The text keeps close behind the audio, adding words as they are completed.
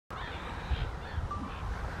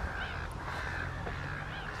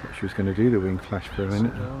she was going to do the wing flash for a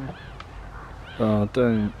minute. Oh,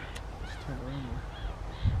 don't.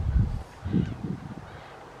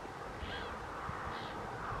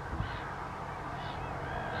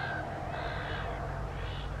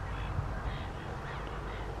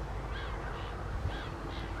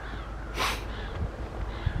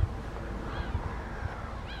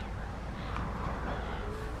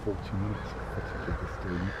 Minutes of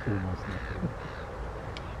doing almost nothing.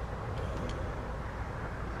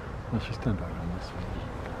 Let's just stand back on this one.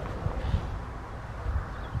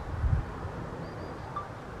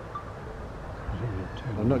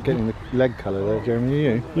 I'm not getting the leg colour there, Jeremy,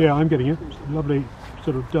 are you? Yeah, I'm getting it. Lovely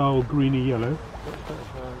sort of dull greeny yellow.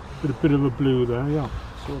 With a bit of a blue there, yeah.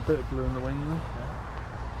 Saw a bit of blue in the wing there.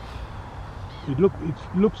 It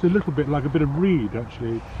looks a little bit like a bit of reed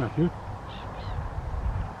actually, Matthew.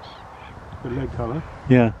 The leg colour.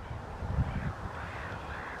 Yeah.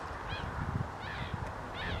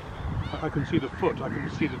 I can see the foot, I can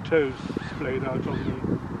see the toes splayed out on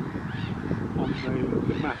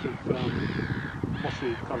the mat of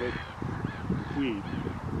mossy coloured weed.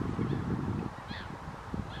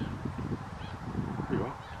 Here you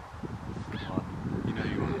are. You know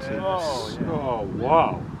you want to. Oh, yeah. Oh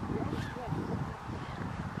wow.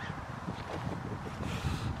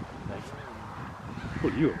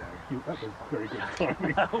 Well, that was very good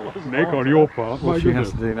timing. Nick, on your part. What she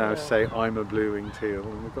has to do now is say, I'm a blue wing teal,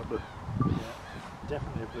 and we've got the... Yeah,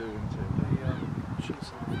 definitely a blue wing teal.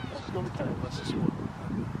 That's this one.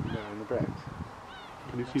 No, on the breast.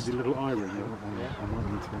 Can you see the little eye ring? I might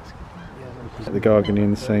need to ask you. The Gargany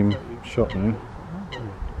in the same shot now.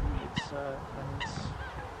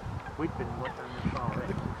 We'd been down the far end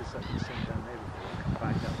because that was seen down there before.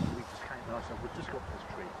 Back up, and we just came nice and we've just got this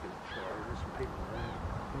tree. There's some people there.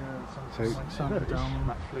 So down on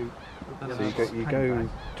that flute. So you go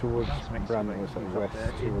towards Brandon, or sort of west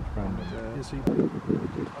towards Brandon.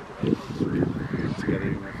 Together,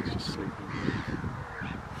 even if it's just sleeping.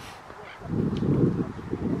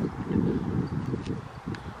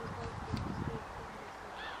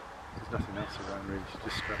 There's nothing else around really to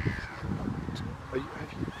distract us.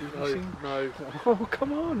 Have you seen? No. Oh,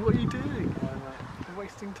 come on, what are you doing? You're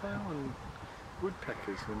wasting time on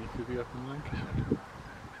woodpeckers when you could be up in Lancashire.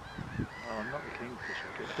 Oh, I'm not the kingfisher,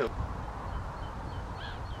 but still.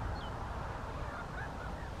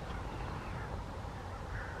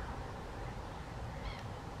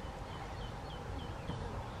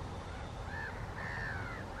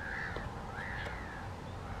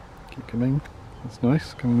 Keep coming. That's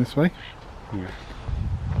nice. Coming this way. Yeah.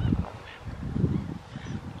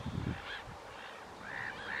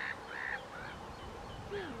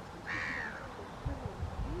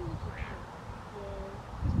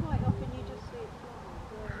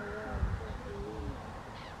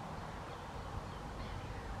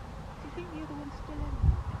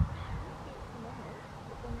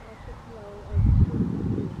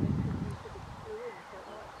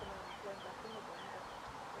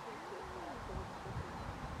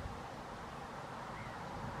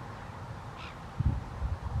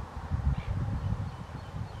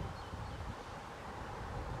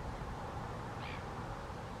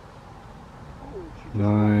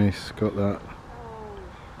 Nice, got that.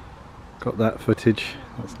 Got that footage.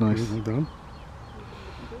 That's nice. Well done.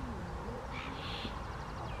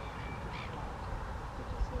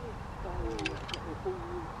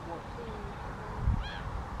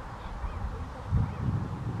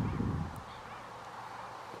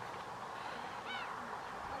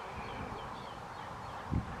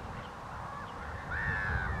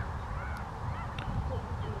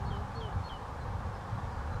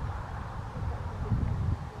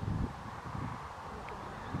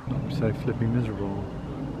 So flipping miserable.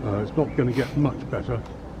 It's not going to get much better.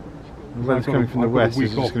 The weather's coming from the west,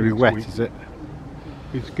 it's just going to be wet, is it?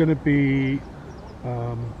 It's going to be,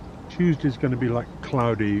 Tuesday's going to be like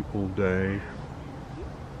cloudy all day.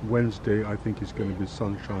 Wednesday I think is going to be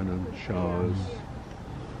sunshine and showers.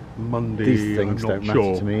 Monday, These things I'm don't not matter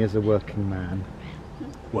sure. to me as a working man.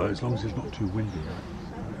 Well, as long as it's not too windy,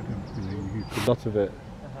 right? A lot of it.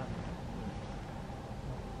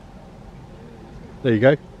 There you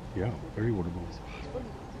go. Yeah, very audible. I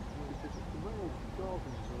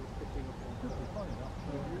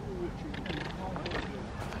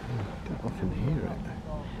don't often hear it.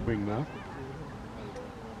 Wing now.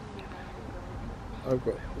 I've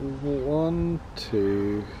got 1,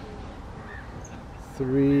 2,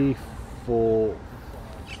 3, 4,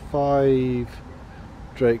 5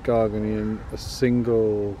 Drake Gargany and a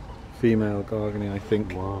single female Gargany, I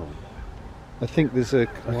think. Wow. I think there's a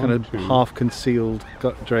kind of 2, half concealed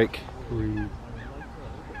Drake. 3,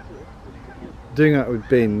 doing that with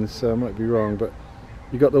bins, so I might be wrong, but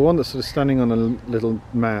you got the one that's sort of standing on a little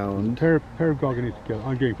mound. Pair of gargony together.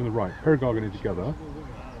 I'm going from the right. Pair of gargony together.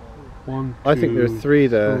 1, 2, I think there are 3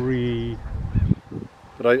 there. 3.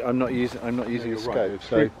 But I'm not using a You're scope. right.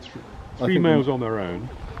 So Three males on their own,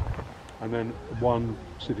 and then 1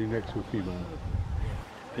 sitting next to a female.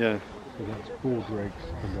 yeah. So that's 4 drakes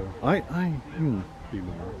and a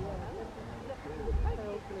female.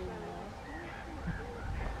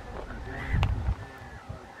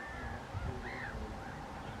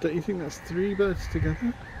 Don't you think that's 3 birds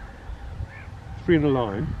together? 3 in a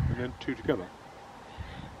line, and then 2 together.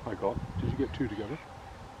 Did you get 2 together?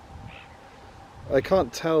 I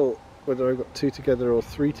can't tell whether I've got 2 together or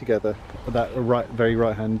 3 together. That very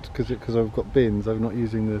right hand, because I've got bins. I'm not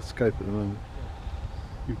using the scope at the moment.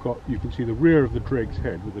 You can see the rear of the drake's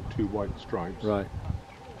head with the 2 white stripes. Right.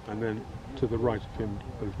 And then to the right of him,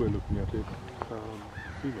 as we're looking at it,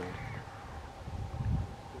 female.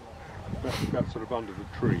 That's sort of under the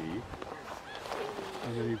tree.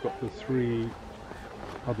 And then you've got the 3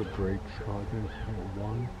 other drakes. Oh, I don't know,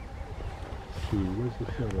 1, 2. Where's the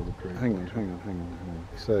 3rd other drake? Hang on.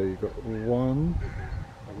 So you've got 1,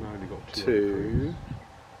 I've now only got 2.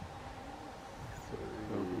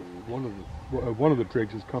 One of the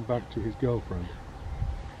drakes has come back to his girlfriend.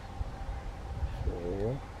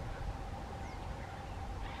 4.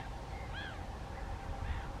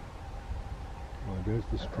 Right, there's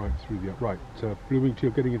the stripe through the right. Blue-winged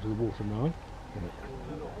teal getting into the water now.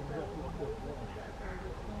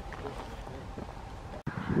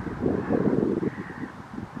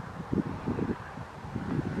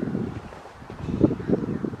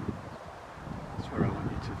 That's where I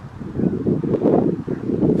want you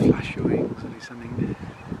to flash your wings and do something.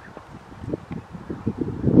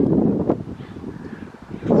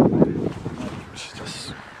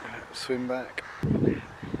 Just swim back.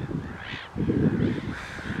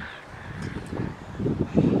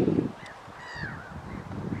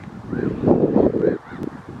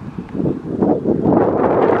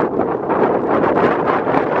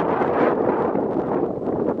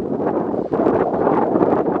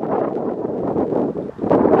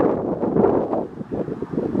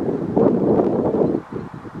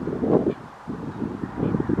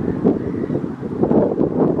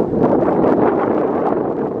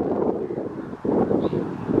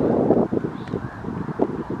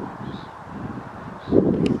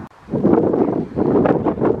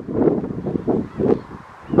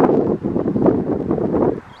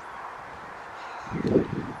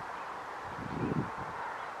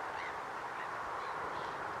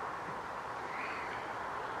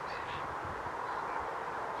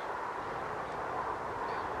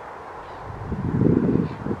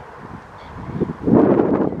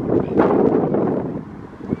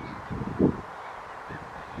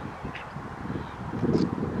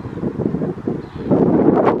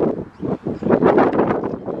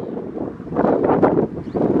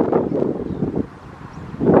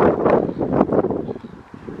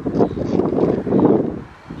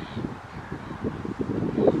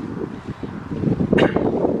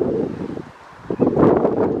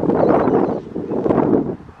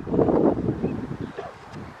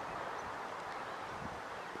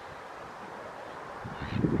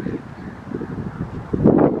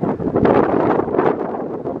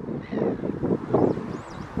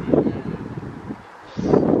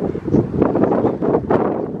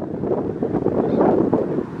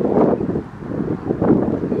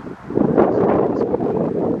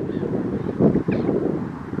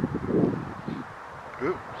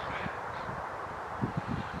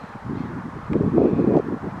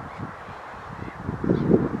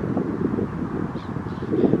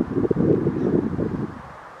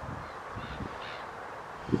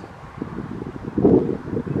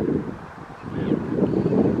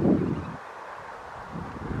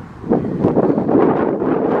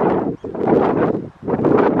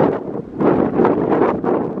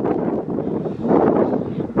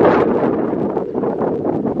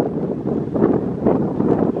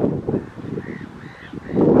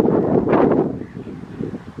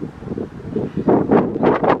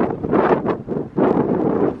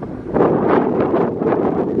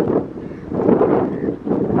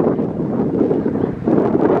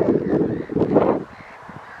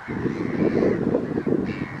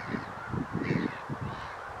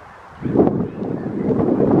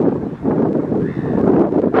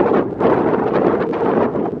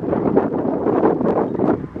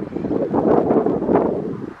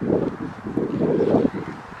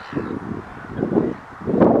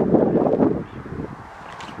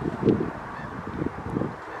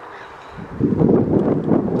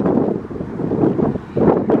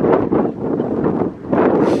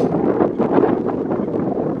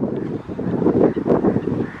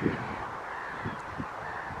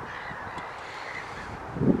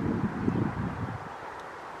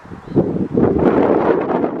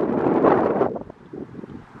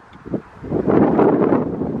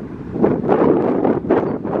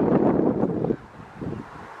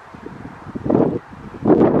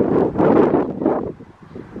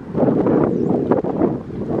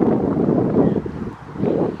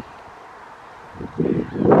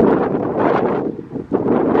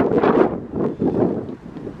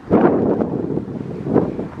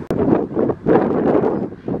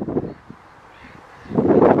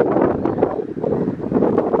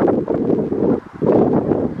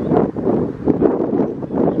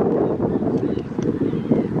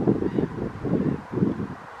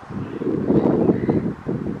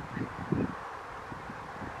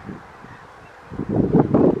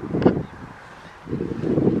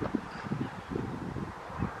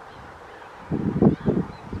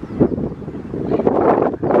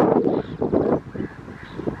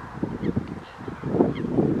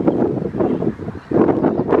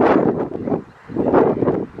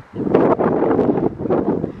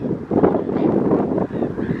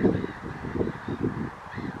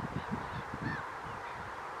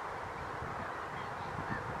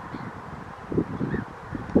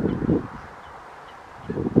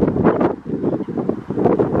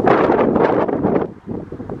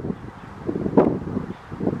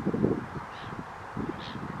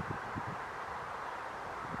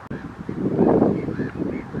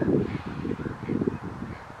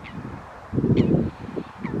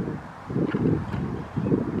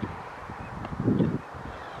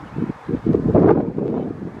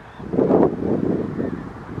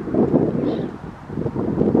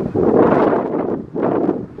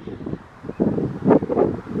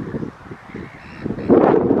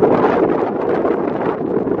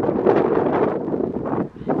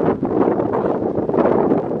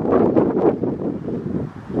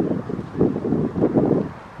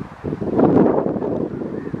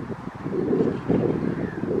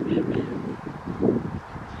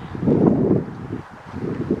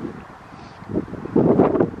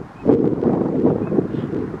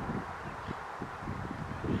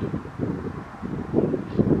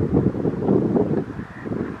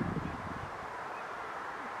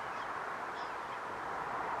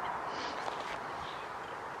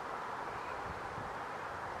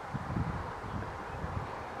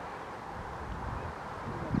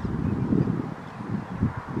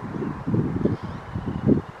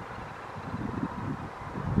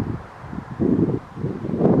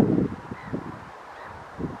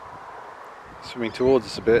 Swimming towards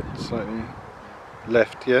us a bit, slightly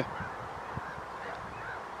left, yeah.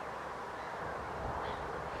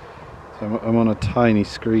 So I'm on a tiny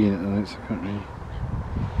screen at the moment, so I can't really.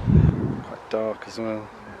 Quite dark as well.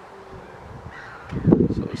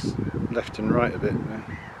 Sort of left and right a bit. Yeah,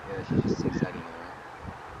 it's just zigzagging around.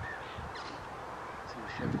 See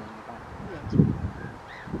the chevron on the back.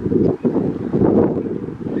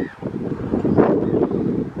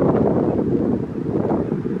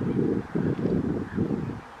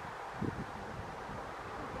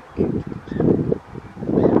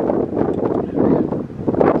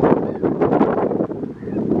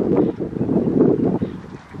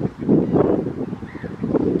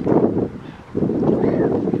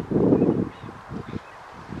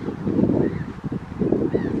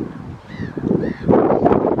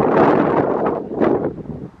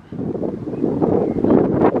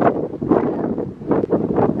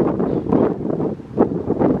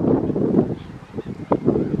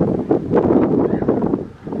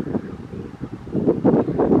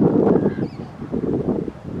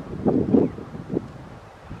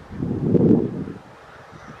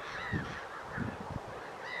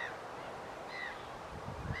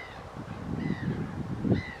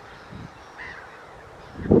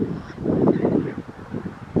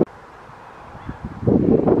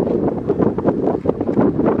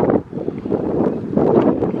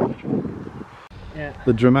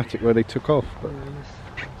 The dramatic where they took off. But...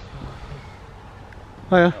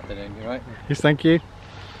 Hiya. You right? Yes, thank you.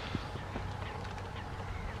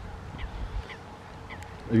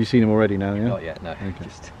 Have you seen them already now? Yeah. Not yet. No. Okay.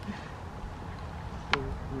 Just.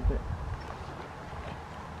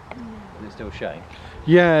 Is it still showing?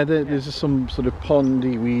 Yeah, there's just some sort of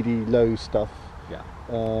pondy, weedy, low stuff. Yeah.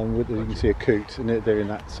 You can see a coot, and they're in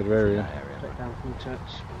that sort of area. Straight down from the church.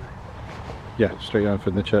 Yeah, straight down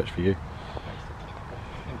from the church for you.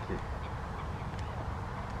 Thank you.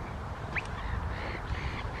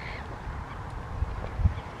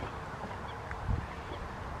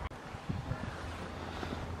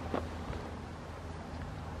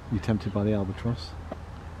 You tempted by the albatross?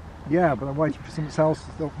 Yeah, but I'm waiting for something else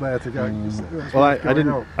up there to go. Well,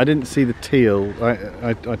 I didn't see the teal.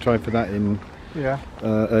 I tried for that in Yeah.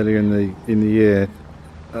 earlier in the year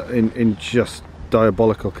in just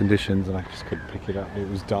diabolical conditions, and I just couldn't pick it up. It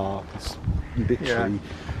was dark. It's literally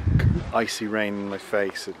icy rain in my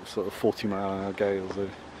face. It was sort of 40-mile-an-hour gales.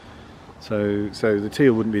 So the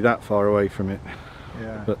teal wouldn't be that far away from it.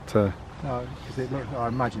 Yeah. But no, because I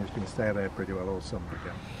imagine it's going to stay there pretty well all summer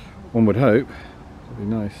again. one would hope. It'd be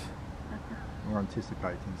nice. We're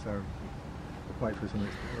anticipating, so wait for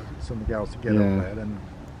something else to get Yeah. up there, then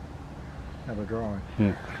have a dry.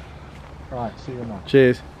 Yeah. Right, see you tomorrow.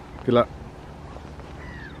 Cheers. Good luck.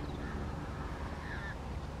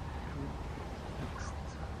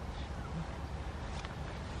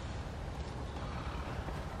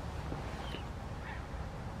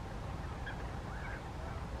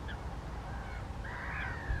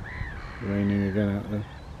 Raining again out there.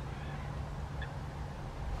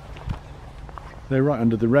 They're right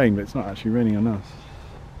under the rain, but it's not actually raining on us.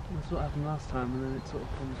 That's what happened last time, and then it sort of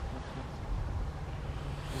comes quite fast.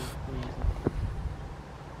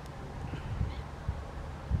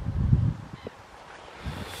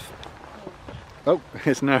 Oh,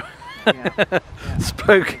 it's now Yeah.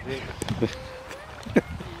 spoke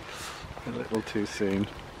a little too soon.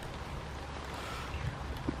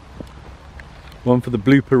 One for the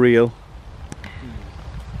blooper reel.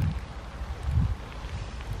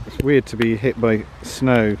 It's weird to be hit by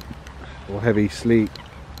snow or heavy sleet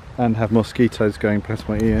and have mosquitoes going past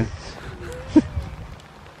my ear.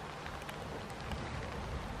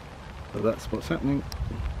 But that's what's happening.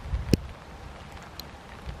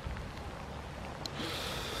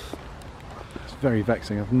 It's very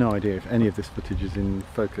vexing. I've no idea if any of this footage is in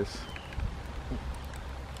focus.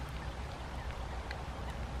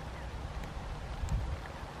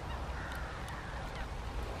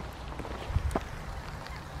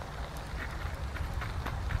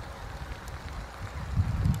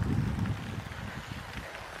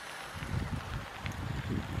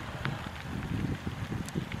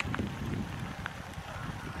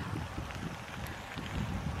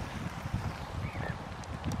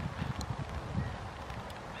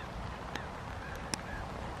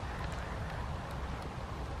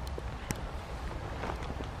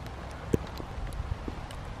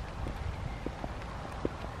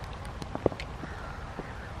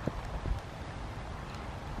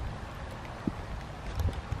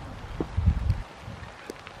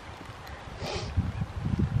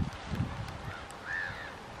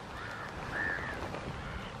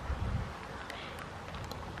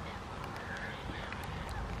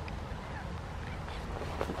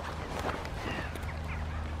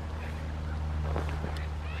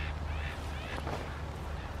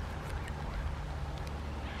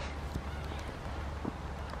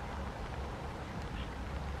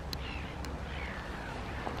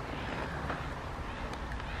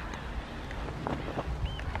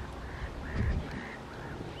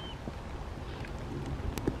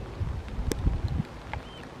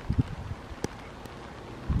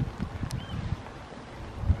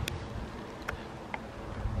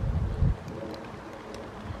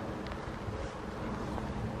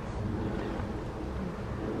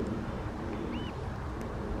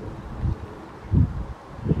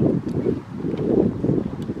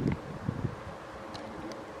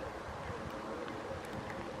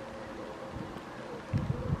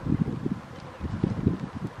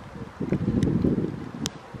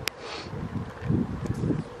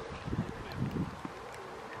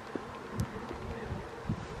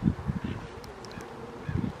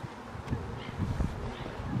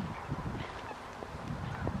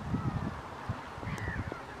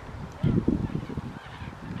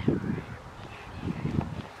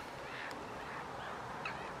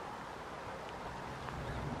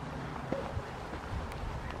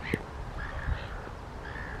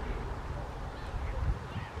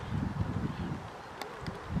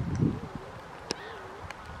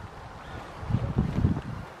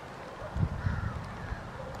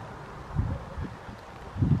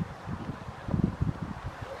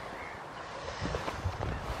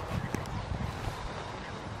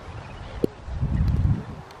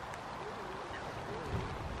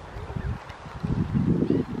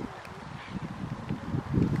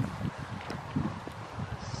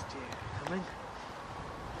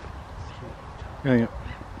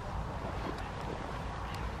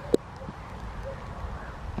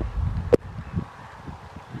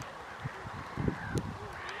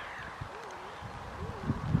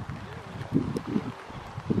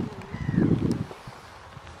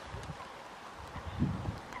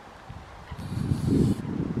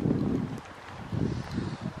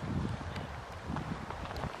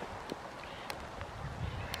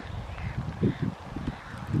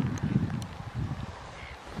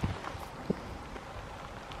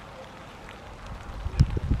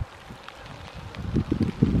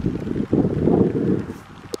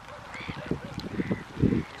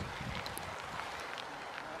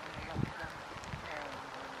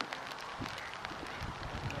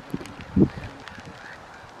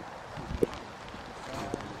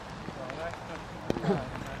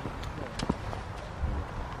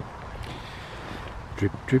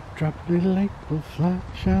 Drip, drip, drop, little April flat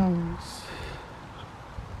showers.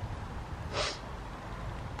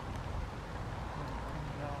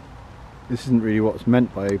 This isn't really what's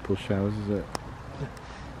meant by April showers, is it?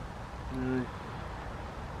 No.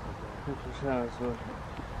 April showers were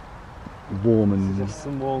Warm and... just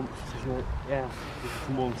some warmth, isn't it? Yeah, just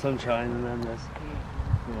some warm sunshine, and then there's...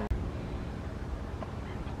 Yeah.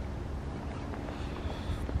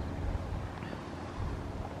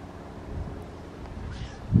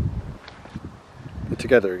 They're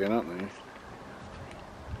together again, aren't they?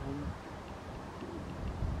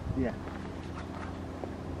 Yeah.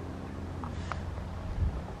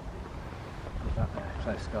 That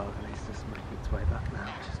close garden is just making its way back now,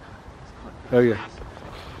 which is quite Oh yeah.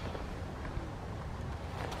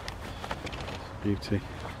 Beauty.